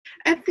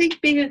At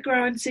Think Bigger,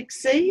 Grow and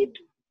Succeed,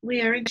 we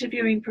are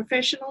interviewing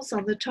professionals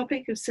on the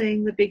topic of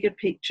seeing the bigger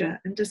picture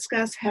and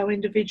discuss how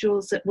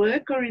individuals at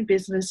work or in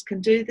business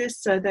can do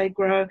this so they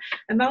grow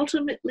and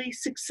ultimately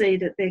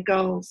succeed at their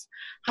goals.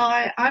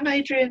 Hi, I'm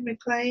Adrienne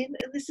McLean,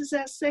 and this is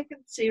our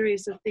second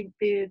series of Think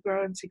Bigger,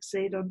 Grow and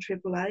Succeed on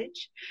Triple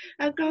H.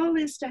 Our goal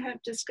is to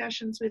have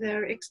discussions with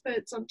our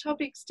experts on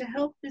topics to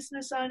help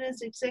business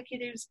owners,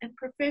 executives and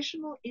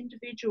professional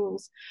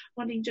individuals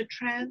wanting to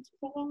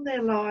transform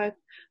their life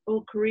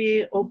or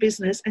career or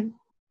business and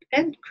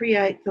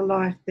create the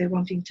life they're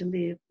wanting to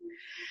live.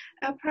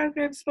 Our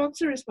program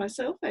sponsor is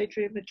myself,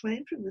 Adrienne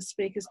McLean from the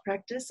Speakers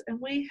Practice,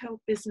 and we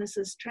help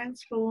businesses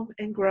transform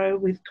and grow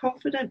with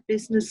confident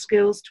business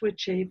skills to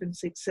achieve and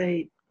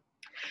succeed.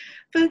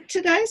 For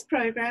today's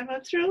program,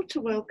 I'm thrilled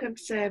to welcome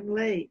Sam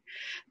Lee,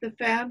 the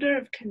founder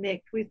of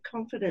Connect with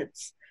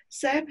Confidence.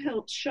 Sam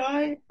helps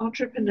shy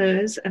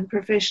entrepreneurs and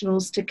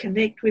professionals to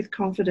connect with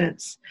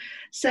confidence.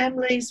 Sam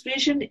Lee's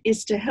vision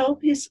is to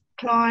help his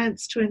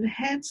clients to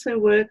enhance their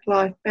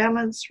work-life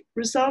balance,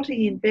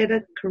 resulting in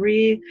better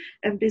career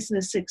and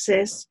business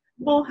success,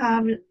 more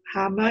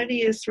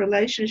harmonious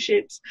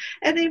relationships,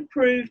 and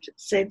improved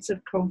sense of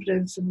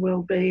confidence and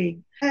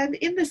well-being. And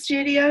in the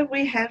studio,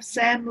 we have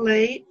Sam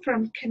Lee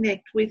from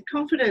Connect with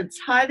Confidence.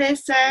 Hi there,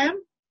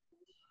 Sam.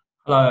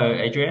 Hello,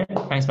 Adrienne.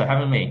 Thanks for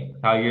having me.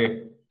 How are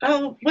you?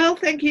 Oh, well,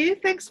 thank you.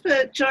 Thanks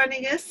for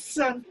joining us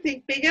on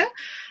Think Bigger.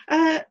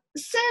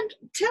 Sam,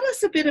 tell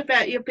us a bit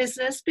about your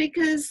business,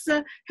 because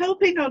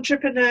helping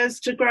entrepreneurs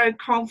to grow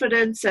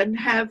confidence and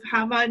have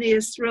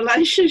harmonious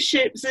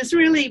relationships is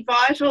really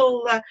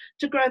vital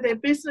to grow their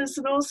business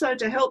and also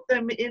to help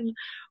them in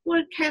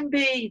what can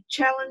be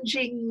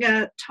challenging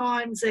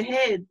times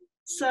ahead.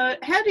 So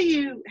how do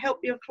you help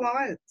your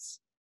clients?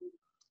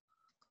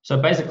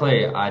 So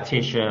basically, I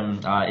teach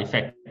them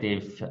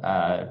effective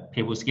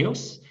people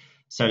skills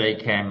so they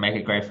can make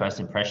a great first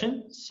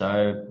impression.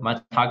 So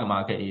my target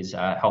market is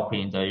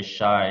helping those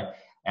shy,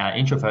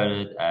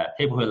 introverted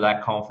people who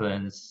lack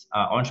confidence,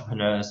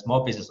 entrepreneurs,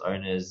 small business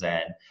owners,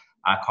 and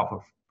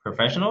corporate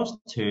professionals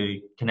to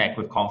connect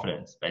with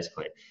confidence,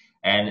 basically.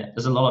 And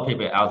there's a lot of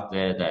people out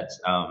there that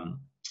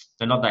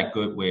they're not that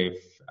good with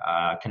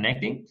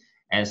connecting.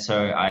 And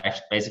so I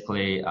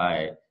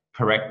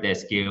correct their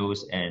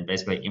skills and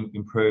basically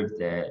improve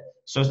their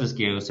social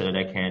skills so that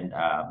they can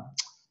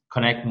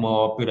connect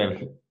more, build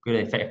a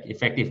good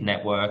effective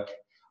network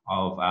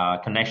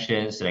of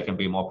connections so they can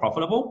be more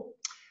profitable.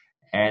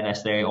 And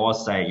as they all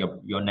say,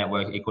 your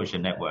network equals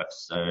your network.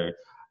 So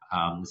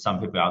some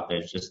people out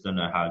there just don't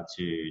know how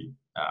to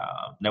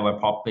network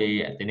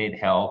properly, and they need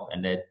help,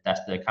 and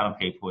that's the kind of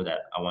people that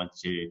I want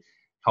to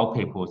help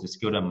people to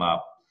skill them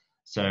up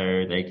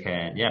so they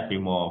can be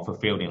more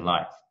fulfilled in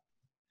life.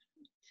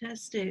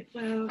 Fantastic.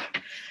 Well,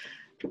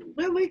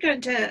 we're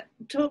going to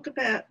talk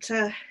about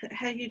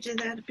how you do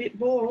that a bit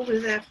more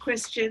with our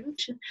question.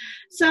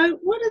 So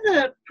what are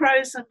the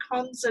pros and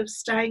cons of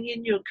staying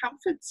in your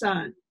comfort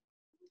zone?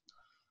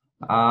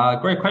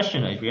 Great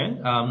question,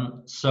 Adrienne.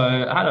 So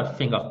I had to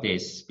think of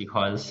this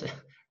because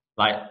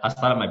I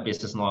started my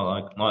business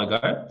not long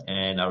ago,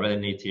 and I really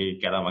need to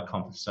get out of my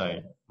comfort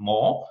zone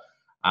more.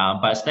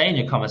 But staying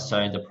in your comfort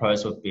zone, the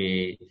pros would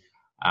be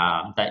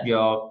that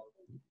you're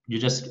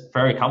just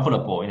very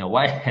comfortable in a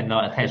way and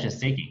not attention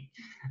seeking.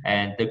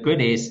 And the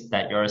good is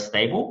that you're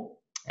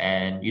stable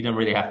and you don't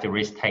really have to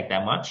risk take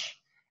that much.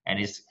 And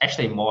it's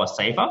actually more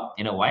safer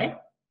in a way.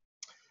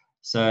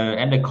 So,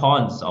 and the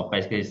cons of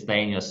basically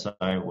staying in your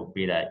zone would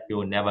be that you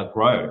will never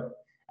grow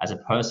as a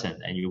person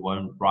and you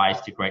won't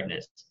rise to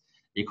greatness,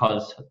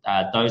 because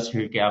those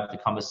who get out of the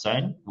comfort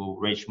zone will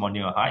reach more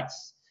new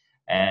heights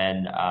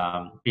and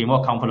be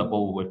more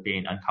comfortable with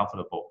being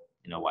uncomfortable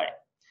in a way.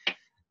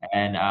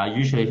 And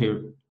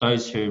usually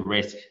those who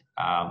risk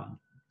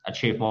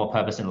achieve more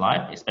purpose in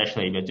life,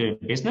 especially if you're doing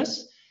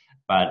business.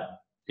 But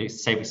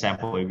say, for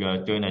example, if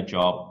you're doing a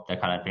job, that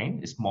kind of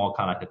thing, it's more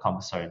kind of like a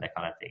comfort zone, that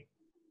kind of thing.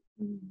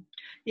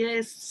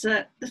 Yes,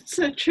 that's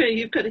so true.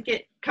 You've got to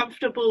get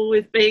comfortable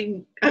with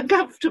being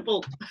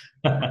uncomfortable.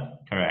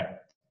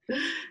 Correct.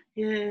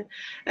 Yeah,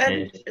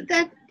 and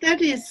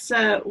that is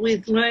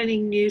with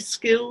learning new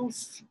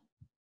skills,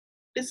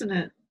 isn't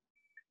it?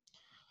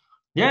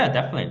 Yeah,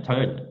 definitely,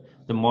 totally.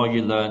 The more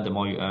you learn, the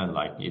more you earn.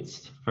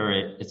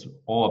 It's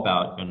all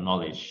about your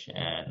knowledge.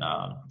 And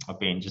I've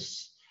been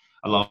just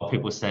a lot of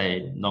people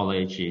say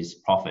knowledge is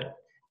profit,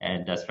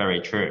 and that's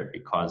very true,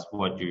 because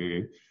what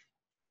you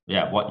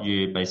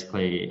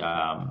basically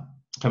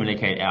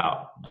communicate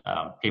out,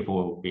 people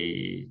will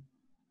be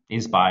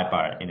inspired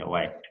by it in a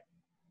way.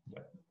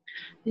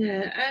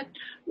 Yeah, and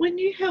when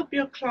you help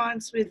your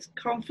clients with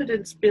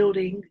confidence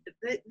building,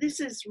 this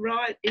is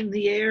right in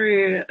the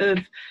area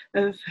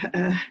of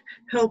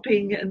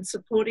helping and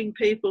supporting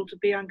people to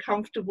be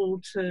uncomfortable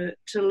to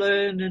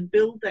learn and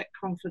build that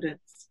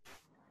confidence.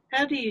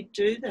 How do you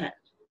do that?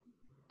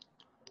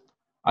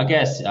 I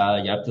guess you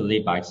have to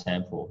lead by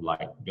example.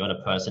 Like, you're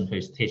the person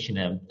who's teaching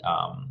them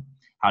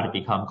how to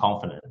become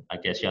confident. I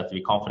guess you have to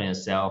be confident in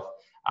yourself.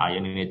 You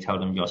need to tell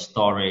them your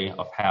story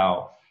of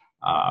how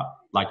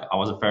like I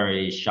was a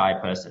very shy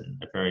person,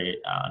 a very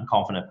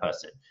unconfident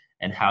person.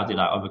 And how did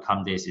I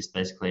overcome this is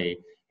basically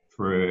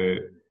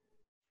through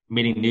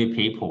meeting new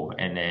people,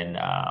 and then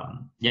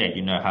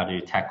you know how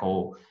to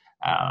tackle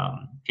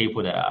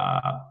people that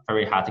are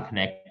very hard to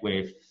connect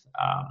with,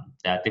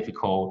 that are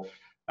difficult.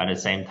 At the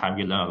same time,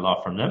 you learn a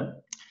lot from them.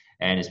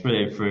 And it's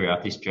really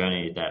throughout this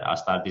journey that I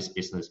started this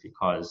business,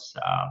 because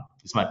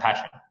it's my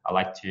passion. I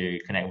like to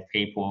connect with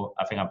people.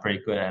 I think I'm pretty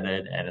good at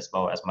it, and as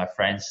well as my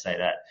friends say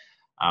that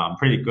I'm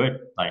pretty good,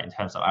 like in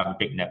terms of I have a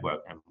big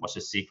network. And what's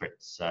the secret?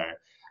 So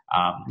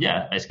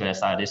basically I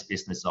started this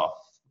business off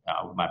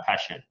with my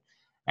passion.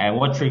 And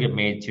what triggered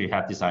me to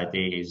have this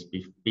idea is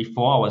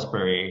before I was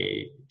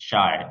very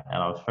shy,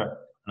 and I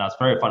was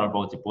very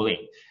vulnerable to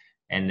bullying.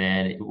 And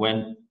then it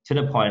went to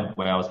the point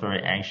where I was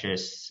very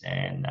anxious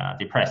and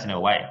depressed in a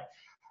way.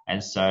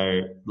 And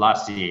so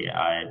last year,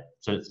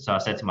 so I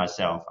said to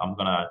myself, I'm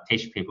gonna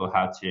teach people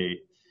how to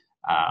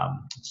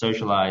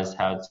socialize,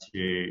 how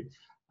to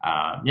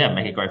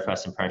make a great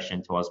first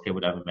impression towards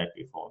people that I haven't met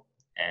before.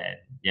 And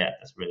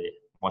that's really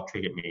what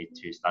triggered me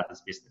to start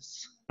this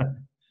business.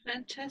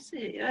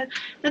 Fantastic.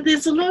 And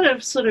there's a lot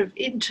of sort of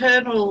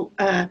internal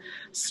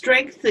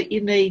strength that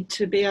you need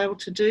to be able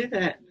to do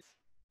that.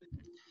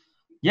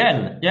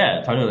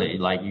 Yeah, totally.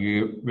 Like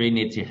you really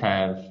need to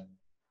have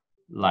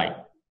like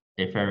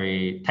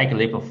take a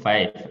leap of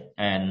faith,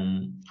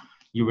 and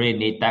you really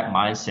need that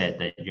mindset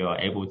that you're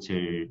able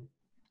to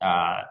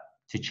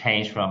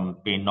change from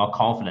being not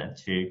confident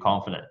to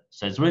confident.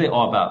 So it's really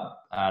all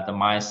about the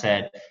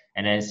mindset,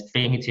 and then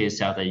thinking to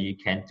yourself that you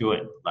can do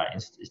it, like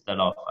instead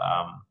of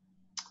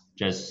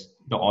just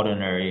the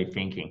ordinary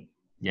thinking.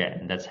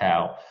 And that's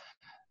how,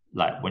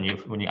 like when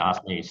you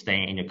ask me,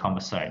 staying in your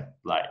comfort zone,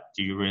 like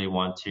do you really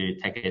want to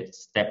take a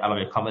step out of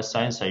your comfort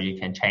zone so you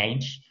can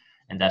change?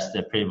 And that's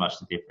pretty much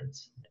the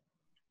difference.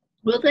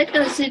 Well, that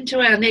goes into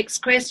our next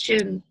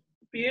question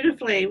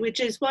beautifully,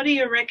 which is, what are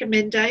your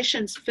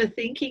recommendations for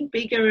thinking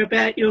bigger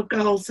about your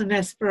goals and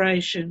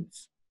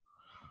aspirations?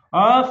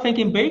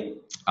 Thinking big,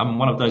 I'm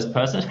one of those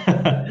persons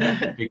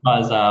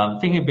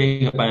because thinking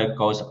big about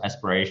goals and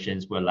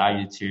aspirations will allow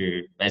you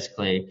to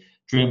basically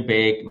dream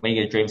big, make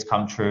your dreams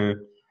come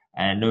true.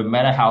 And no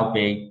matter how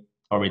big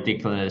or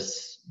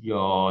ridiculous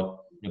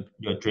your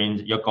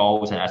dreams, your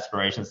goals and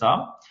aspirations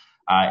are,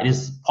 it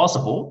is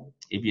possible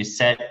if you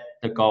set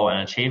the goal and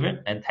achieve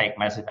it and take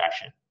massive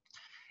action.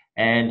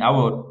 And I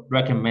would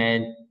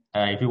recommend,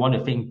 if you want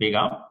to think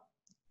bigger,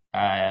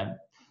 create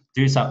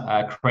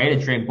a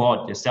dream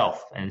board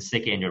yourself and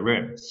stick it in your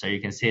room so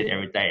you can see it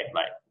every day.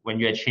 Like when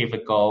you achieve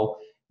a goal,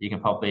 you can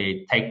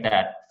probably take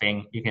that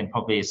thing, you can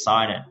probably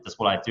sign it. That's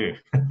what I do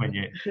when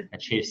you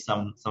achieve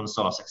some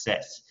sort of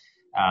success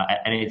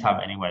at any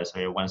time, anywhere. So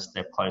you're one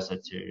step closer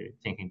to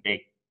thinking big.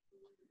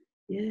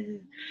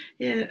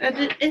 Yeah,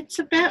 and it's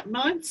about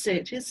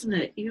mindset, isn't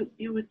it?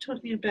 You were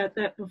talking about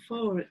that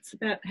before. It's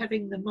about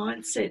having the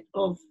mindset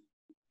of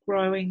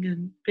growing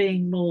and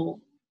being more.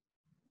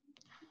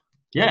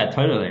 Yeah,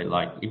 totally.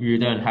 Like if you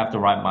don't have the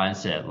right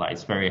mindset, like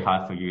it's very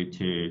hard for you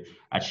to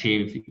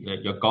achieve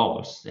your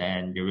goals,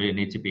 and you really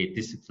need to be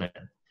disciplined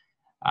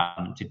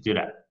to do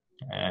that.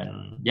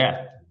 And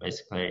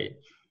basically,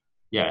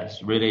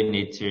 it's really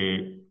need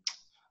to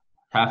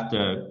have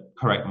the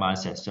correct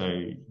mindset so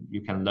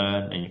you can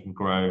learn and you can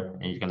grow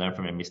and you can learn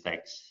from your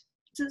mistakes.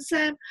 So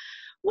Sam,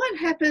 what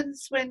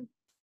happens when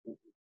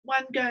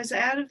one goes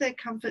out of their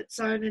comfort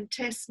zone and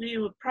tests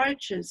new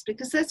approaches?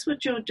 Because that's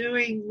what you're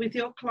doing with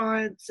your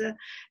clients,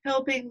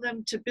 helping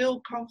them to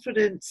build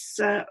confidence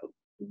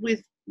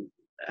with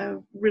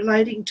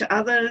relating to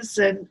others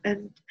and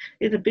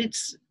in a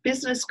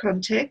business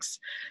context.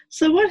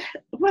 So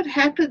what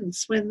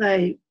happens when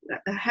they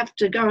have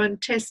to go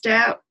and test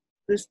out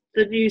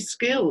the new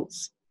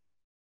skills?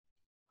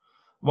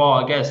 Well,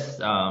 I guess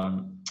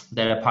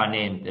they're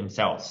pioneering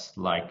themselves.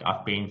 Like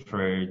I've been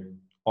through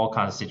all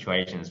kinds of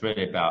situations.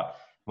 Really about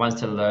once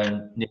to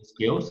learn new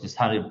skills, just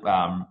how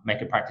to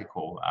make it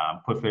practical,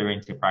 put theory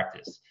into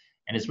practice.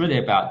 And it's really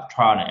about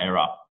trial and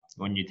error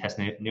when you test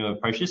new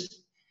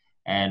approaches.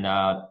 And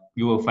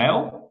you will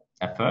fail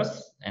at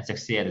first and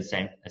succeed at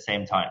the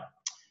same time.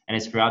 And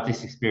it's throughout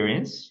this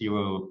experience you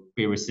will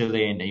be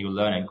resilient and you will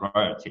learn and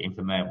grow to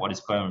implement what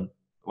is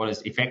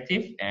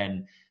effective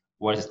and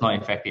what is not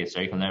effective, so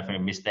you can learn from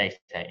your mistakes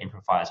and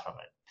improvise from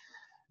it.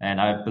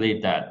 And I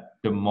believe that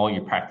the more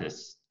you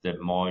practice, the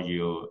more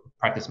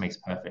practice makes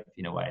perfect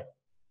in a way.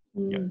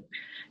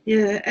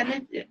 Yeah,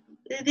 and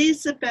it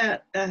is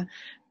about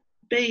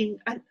being.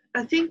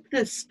 I think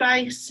the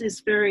space is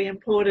very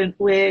important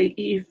where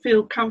you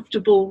feel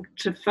comfortable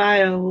to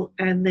fail,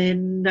 and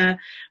then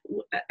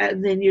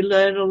you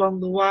learn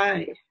along the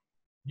way.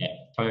 Yeah,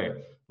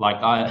 totally. Like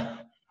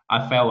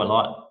I fail a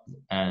lot,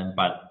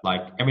 but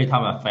like every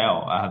time I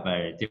fail, I have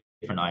a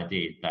different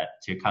idea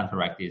that to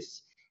counteract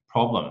this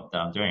problem that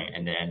I'm doing,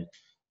 and then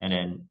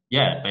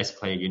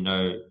basically you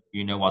know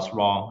what's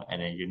wrong,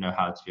 and then you know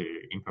how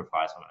to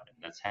improvise on it.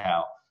 That's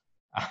how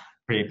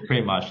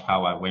pretty much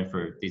how I went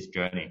through this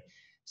journey,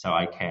 so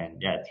I can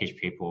teach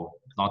people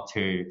not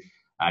to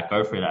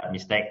go through that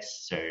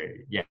mistakes. So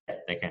yeah,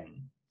 they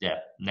can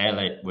nail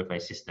it with a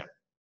system.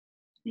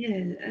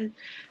 Yeah,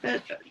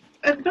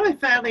 and by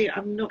failure,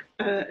 I'm not.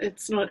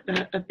 It's not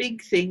a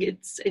big thing.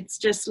 It's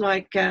just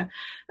like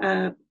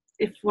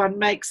if one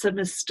makes a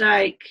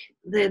mistake,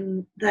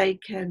 then they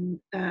can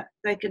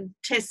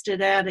test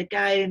it out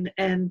again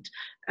and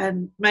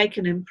make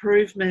an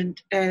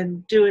improvement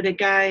and do it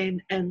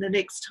again, and the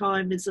next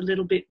time is a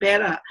little bit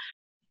better.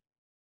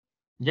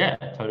 Yeah,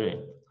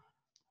 totally.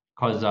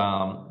 Because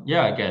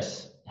I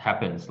guess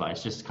happens like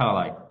it's just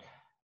kind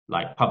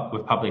of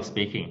with public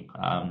speaking.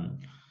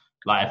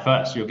 Like at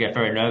first you'll get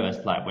very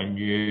nervous. Like when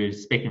you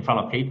speak in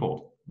front of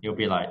people, you'll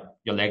be like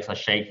your legs are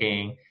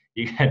shaking,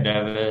 you get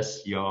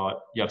nervous,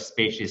 your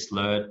speech is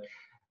slurred.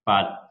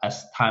 But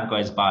as time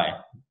goes by,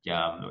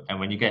 and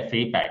when you get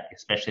feedback,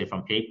 especially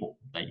from people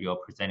that you're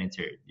presenting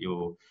to,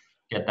 you'll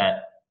get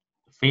that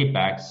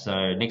feedback.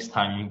 So next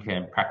time you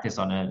can practice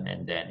on it,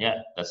 and then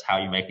that's how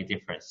you make a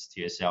difference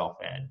to yourself,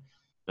 and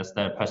that's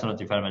the personal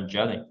development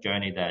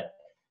journey that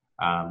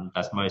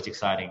that's most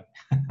exciting.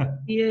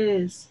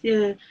 Yes,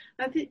 yeah.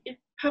 I think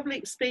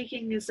public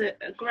speaking is a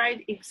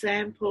great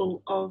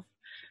example of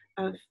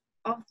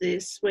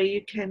this, where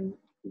you can,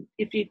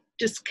 if you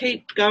just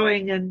keep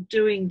going and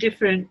doing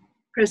different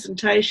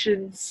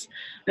presentations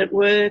at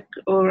work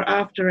or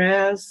after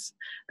hours,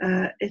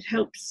 it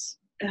helps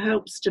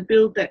to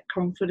build that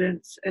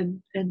confidence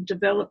and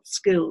develop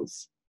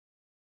skills.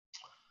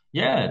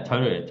 Yeah,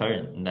 totally.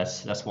 And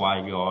that's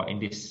why you're in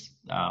this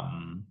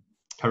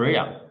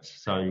career,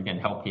 so you can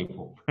help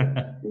people.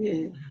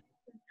 Yeah.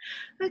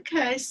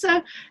 Okay,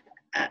 so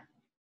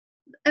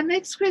our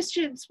next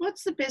question is,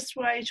 what's the best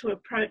way to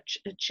approach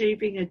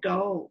achieving a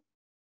goal?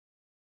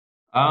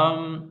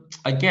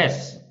 I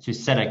guess to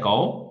set a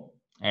goal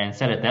and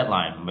set a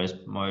deadline most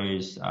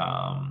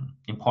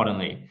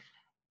importantly,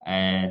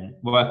 and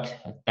work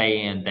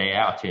day in day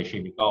out to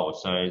achieve the goal.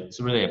 So it's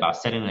really about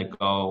setting a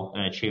goal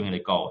and achieving the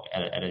goal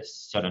at a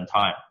certain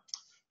time.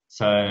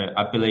 So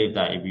I believe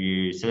that if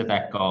you set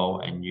that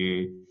goal and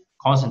you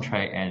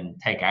concentrate and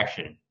take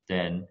action,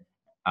 then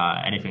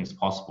anything's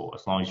possible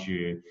as long as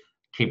you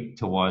keep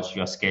towards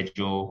your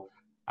schedule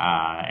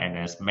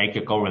and make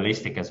your goal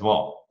realistic as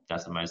well.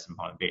 That's the most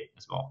important bit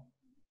as well.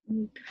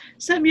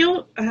 Sam,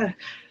 you're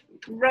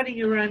running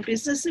your own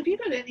business. Have you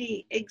got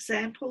any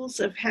examples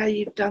of how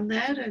you've done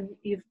that and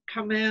you've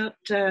come out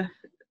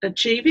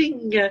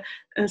achieving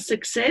a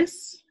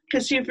success?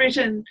 Because you've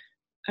written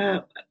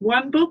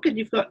one book and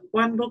you've got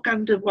one book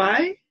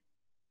underway.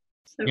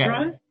 Is that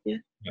right? Yeah.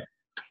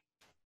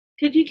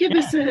 Could you give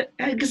us an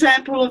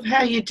example of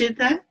how you did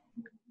that?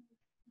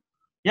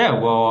 Yeah,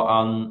 well,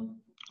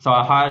 so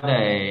I hired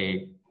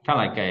a kind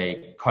of like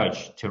a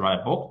coach to write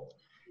a book.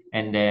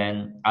 And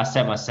then I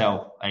set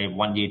myself a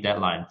 1 year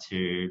deadline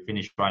to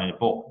finish writing the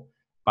book,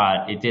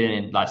 but it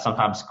didn't. Like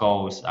sometimes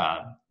goals,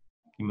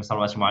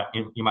 sometimes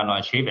you might not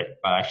achieve it,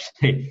 but I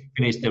actually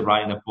finished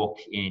writing the book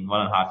in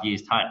 1.5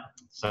 years time.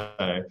 So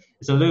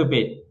it's a little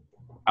bit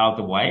out of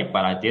the way,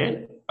 but I did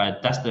it.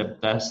 But that's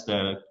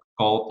the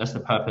goal. That's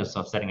the purpose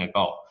of setting a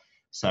goal,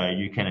 so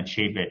you can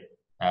achieve it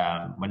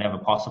whenever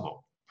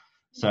possible.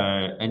 So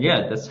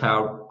that's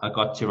how I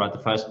got to write the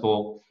first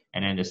book,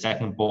 and then the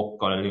second book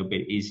got a little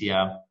bit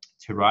easier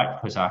to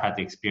write because I had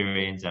the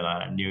experience and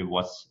I knew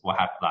what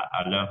happened. Like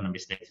I learned from the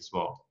mistakes as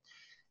well.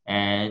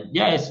 And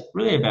it's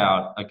really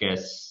about, I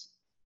guess,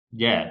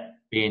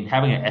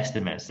 having an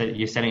estimate. So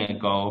you're setting a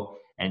goal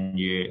and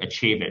you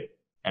achieve it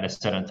at a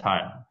certain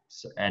time.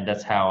 And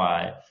that's how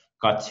I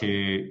got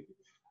to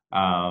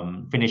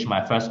finish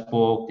my first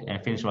book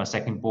and finish my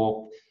second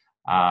book,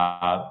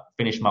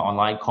 finish my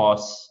online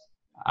course.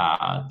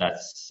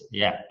 That's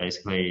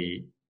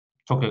basically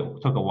took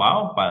a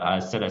while, but I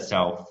set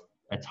myself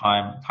a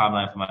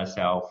timeline for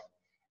myself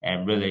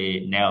and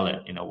really nail it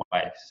in a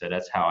way. So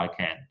that's how I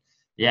can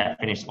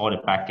finish all the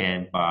back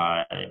end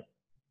by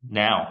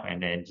now,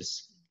 and then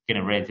just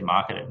getting ready to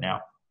market it now.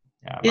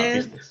 My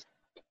business.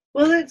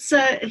 Well, it's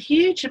a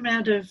huge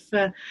amount of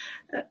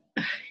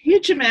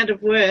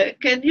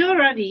work, and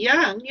you're only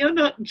young. You're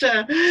not,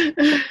 so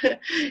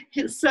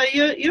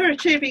you're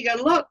achieving a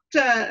lot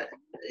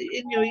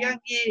in your young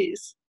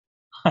years.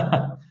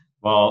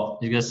 Well,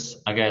 I guess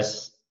I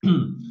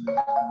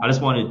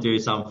just want to do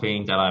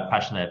something that I'm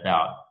passionate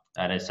about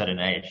at a certain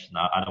age.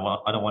 Now, I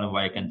don't want to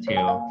wait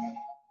until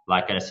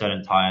like at a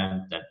certain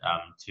time that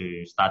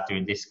to start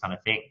doing this kind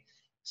of thing.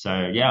 So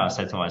I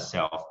said to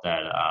myself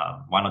that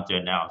why not do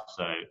it now?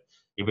 So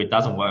if it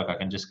doesn't work, I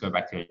can just go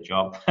back to a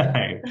job.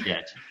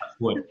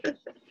 Wood.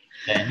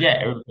 And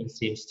everything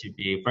seems to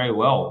be very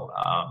well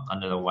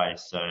under the way.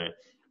 So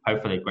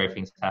hopefully great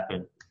things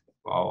happen.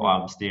 Well,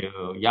 I'm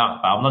still young,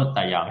 but I'm not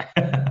that young.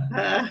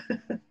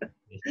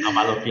 I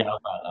might look young,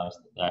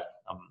 but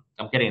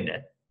I'm getting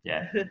there.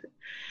 Yeah.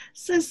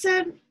 So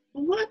Sam,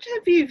 what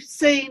have you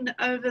seen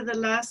over the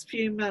last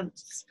few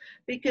months?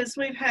 Because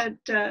we've had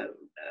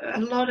a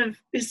lot of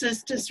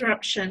business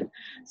disruption.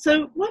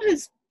 So what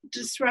has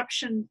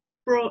disruption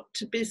brought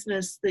to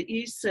business that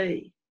you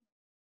see?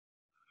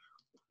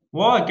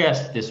 Well, I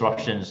guess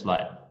disruptions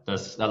like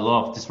there's a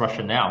lot of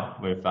disruption now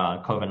with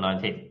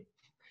COVID-19.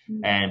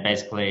 And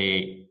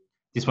basically,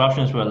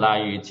 disruptions will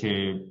allow you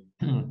to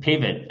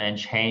pivot and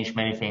change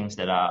many things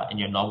that are in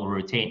your normal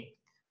routine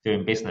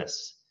doing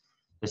business.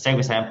 The same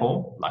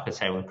example, like I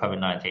said, with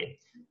COVID-19,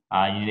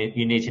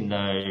 you need to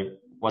know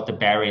what the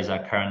barriers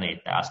are currently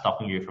that are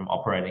stopping you from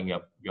operating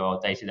your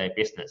day-to-day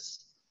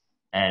business.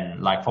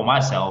 And like for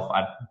myself,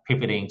 I'm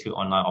pivoting to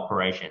online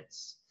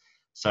operations.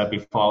 So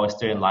before I was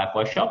doing live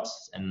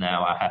workshops, and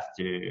now I have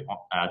to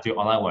do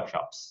online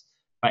workshops.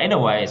 But in a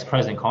way, it's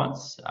pros and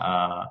cons.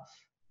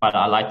 But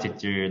I like to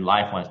do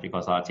live ones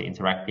because I like to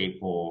interact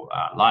people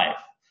live.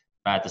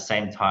 But at the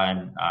same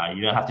time,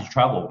 you don't have to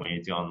travel when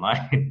you do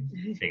online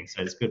things.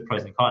 So it's good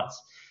pros and cons.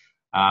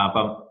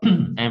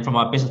 And from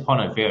a business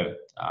point of view,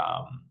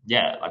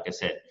 like I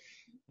said,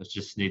 you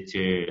just need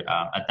to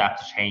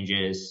adapt to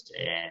changes,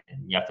 and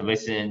you have to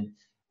listen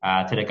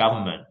to the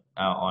government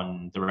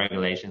on the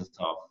regulations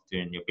of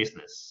doing your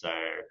business. So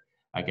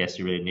I guess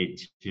you really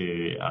need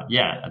to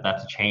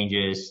adapt to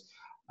changes.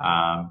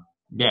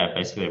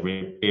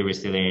 Basically be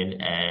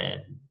resilient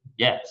and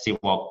see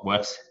what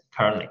works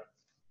currently.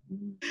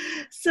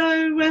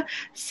 So,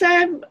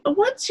 Sam,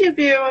 what's your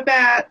view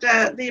about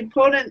the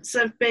importance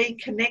of being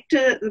connected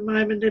at the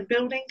moment and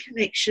building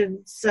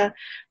connections?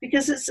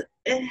 Because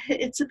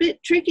it's a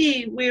bit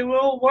tricky. We're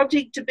all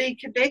wanting to be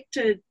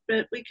connected,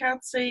 but we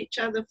can't see each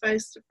other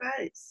face to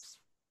face.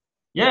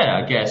 Yeah,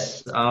 I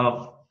guess.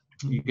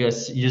 You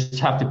just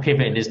have to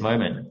pivot in this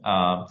moment.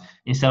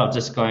 Instead of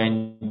just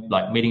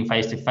meeting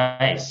face to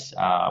face,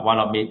 why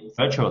not meet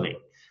virtually?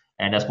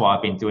 And that's what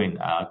I've been doing.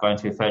 Going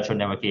to virtual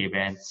networking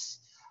events.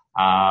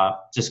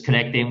 Just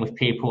connecting with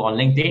people on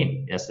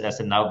LinkedIn. That's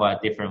another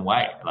different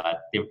way. Like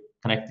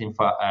connecting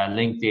for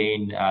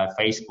LinkedIn,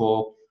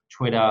 Facebook,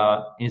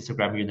 Twitter,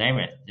 Instagram, you name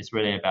it. It's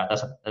really about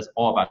that's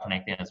all about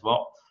connecting as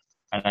well.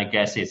 And I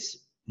guess it's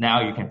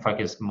now you can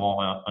focus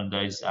more on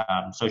those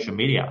social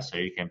media, so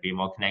you can be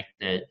more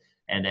connected.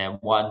 And then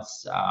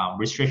once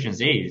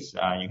restrictions ease,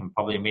 you can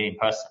probably meet in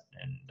person,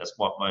 and that's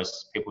what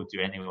most people do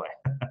anyway.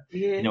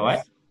 Yes. In a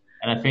way.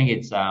 And I think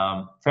it's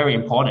very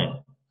important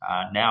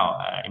now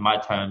in my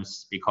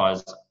terms,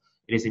 because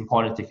it is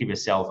important to keep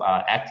yourself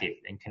active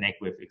and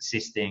connect with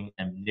existing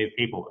and new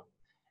people,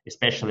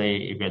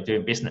 especially if you're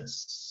doing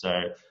business.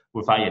 So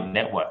without your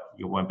network,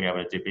 you won't be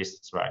able to do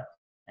business, right?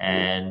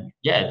 And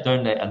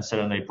don't let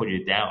uncertainty put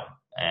you down,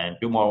 and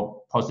build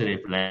more positive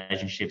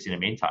relationships in the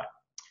meantime.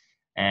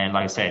 And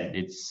like I said,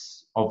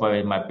 although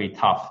it might be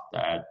tough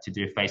to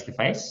do face to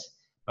face,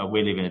 but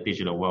we live in a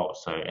digital world,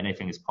 so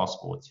anything is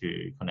possible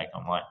to connect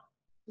online.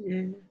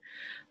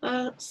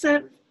 Yeah.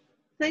 Sam,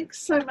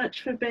 thanks so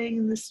much for being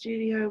in the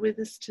studio with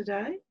us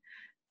today.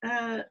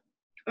 I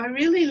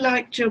really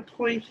liked your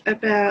point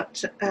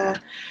about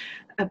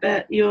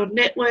your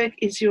network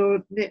is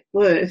your net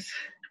worth.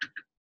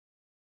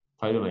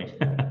 Totally.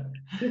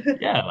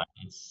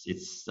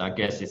 It's I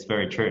guess it's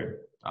very true.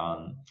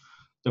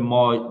 The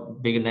more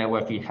bigger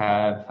network you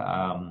have,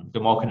 the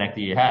more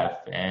connected you have.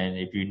 And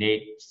if you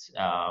need,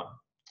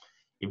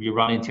 if you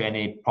run into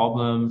any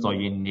problems or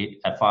you need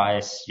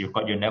advice, you've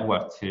got your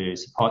network to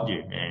support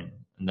you. And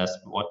that's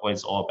what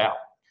it's all about.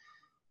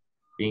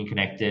 Being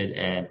connected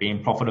and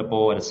being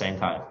profitable at the same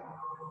time.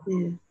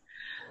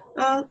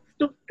 Yeah.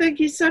 Look, thank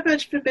you so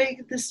much for being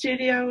in the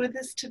studio with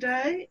us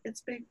today.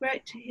 It's been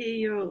great to hear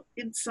your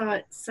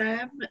insights,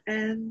 Sam,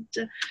 and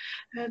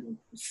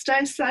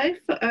stay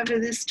safe over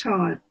this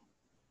time.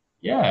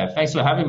 Yeah, thanks for having me.